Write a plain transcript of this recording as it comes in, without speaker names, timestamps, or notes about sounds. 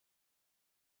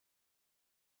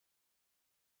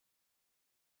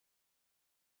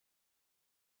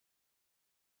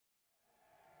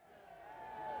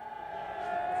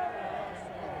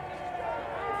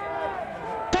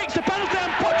takes the penalty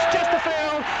and puts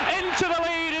Chesterfield into the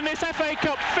lead in this FA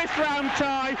Cup 5th round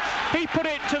tie. He put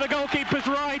it to the goalkeeper's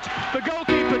right, the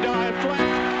goalkeeper dived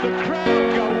left, the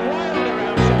crowd go wild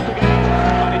around Saltergate,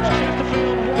 and it's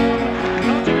Chesterfield 1,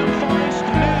 Nottingham Forest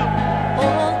 0.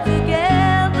 All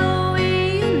together we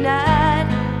unite,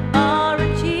 our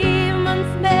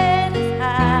achievements made us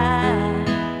high.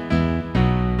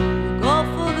 We'll go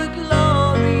for the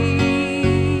glory.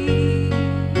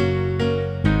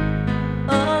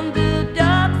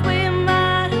 Underdogs we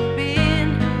might have been,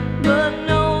 but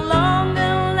no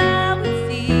longer now it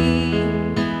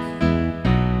seems.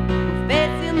 We're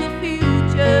facing the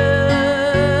future,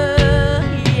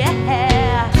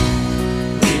 yeah.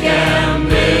 We can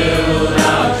build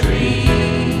our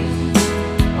dreams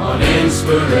on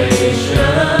inspiration.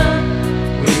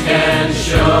 We can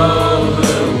show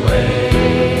the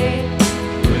way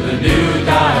with a new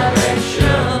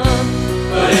direction.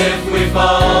 But if we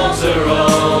falter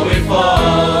or we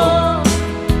fall,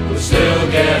 we'll still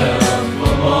get up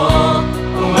for more.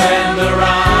 And when the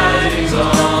writing's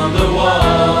on the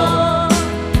wall,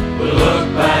 we'll look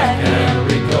back and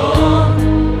recall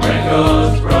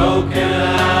records broken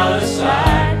out of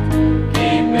sight,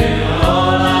 keeping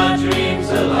all our dreams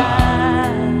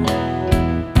alive.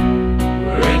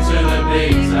 We're into the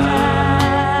big time.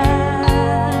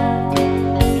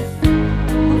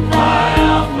 We'll fly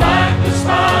our flag, the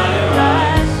starry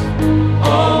rise,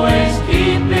 always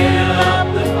keeping up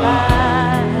the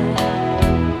fight.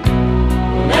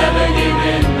 We'll never give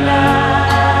in now,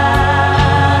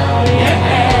 yeah.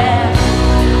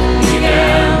 We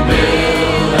can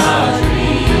build our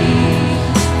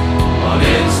dreams on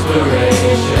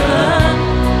inspiration.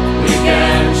 We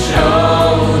can show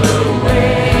the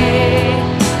way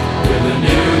with a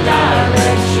new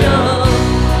direction.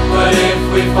 But if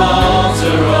we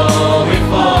falter or we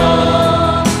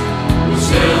fall, we'll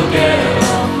still get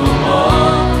up for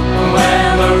more. And when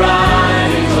the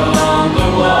writing's on the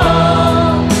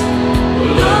wall,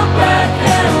 we'll look back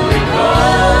and recall. We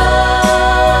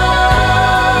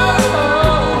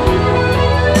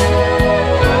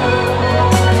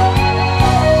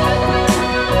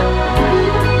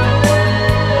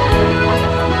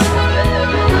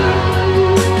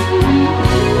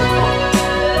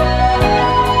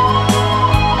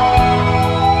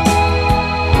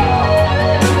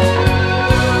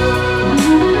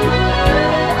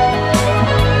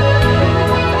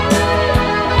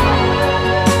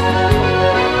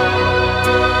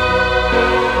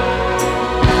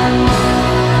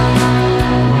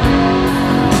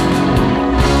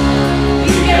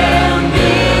can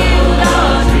build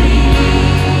our dreams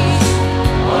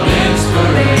on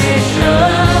inspiration.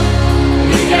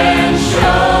 We can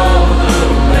show the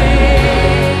way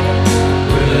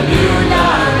with a new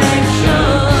direction.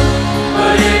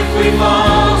 But if we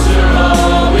falter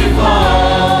or we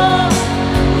fall,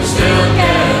 we'll still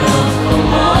get up for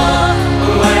more.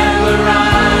 And when the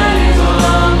writing's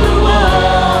on the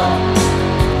wall,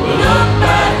 we'll look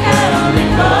back and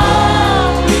recall.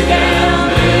 We can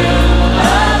build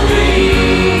our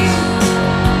dreams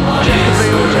on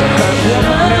inspiration.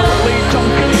 1-0 lead. Tom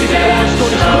Casey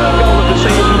scored his third goal of the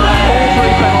season, all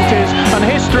 3 penalties, and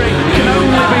history can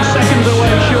only be seconds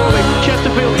away, surely.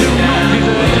 Chesterfield do not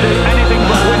deserve to do anything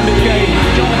but win this game.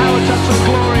 John Howard's had some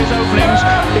glorious openings.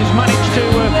 He's managed to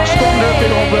squander a few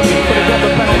of them, but he got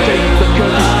the penalty that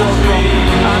Curtis scored from.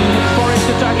 And Forest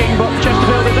attacking, but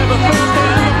Chesterfield is ever first in,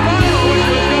 and the final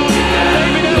whistle has gone.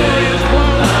 David Ellery has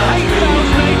blown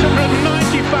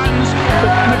 8,890 fans, the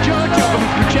majority of them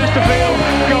from Chesterfield,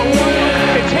 go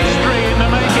wild. It's history in the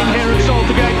making here at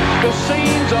Saltergate. The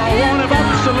scenes are one of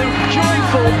absolute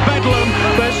joyful bedlam.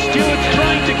 There's stewards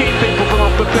trying to keep people from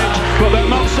off the pitch, but they'll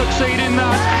not succeed in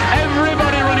that.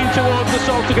 Everybody running towards the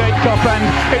Saltergate Cup end.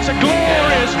 It's a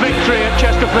glorious victory at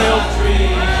Chesterfield.